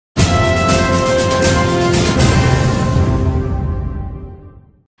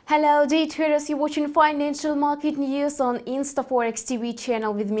Hello day traders, you're watching financial market news on ИнстаФорекс TV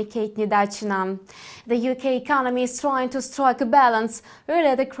channel with me, Kate Nedachina. The UK economy is trying to strike a balance.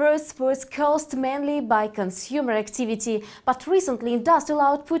 Earlier the growth was caused mainly by consumer activity, but recently industrial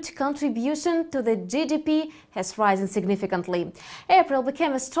output contribution to the GDP has risen significantly. April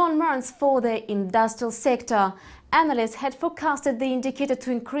became a strong month for the industrial sector. Analysts had forecasted the indicator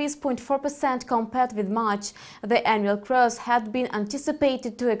to increase 0.4% compared with March. The annual growth had been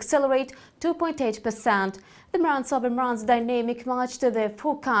anticipated to accelerate 2.8%. The month-over-month dynamic matched the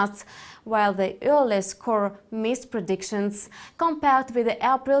forecasts, while the early score missed predictions. Compared with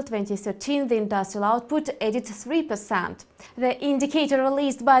April 2013, the industrial output added 3%. The indicator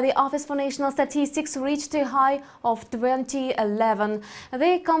released by the Office for National Statistics reached a high of 2011.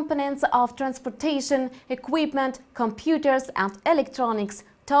 The components of transportation, equipment, computers and electronics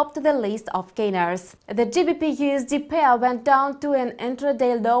topped the list of gainers. The GBP-USD pair went down to an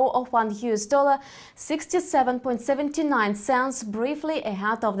intraday low of $1.67.79 briefly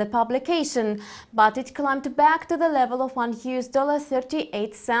ahead of the publication, but it climbed back to the level of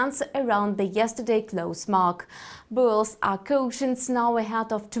 $1.38 around the yesterday close mark. Bulls are cautious now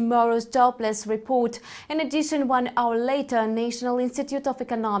ahead of tomorrow's jobless report. In addition, 1 hour later, National Institute of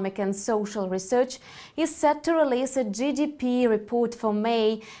Economic and Social Research is set to release a GDP report for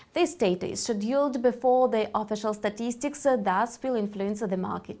May. This data is scheduled before the official statistics, thus will influence the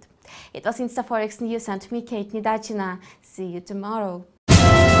market. It was ИнстаФорекс News and me, Kate Nedachina. See you tomorrow.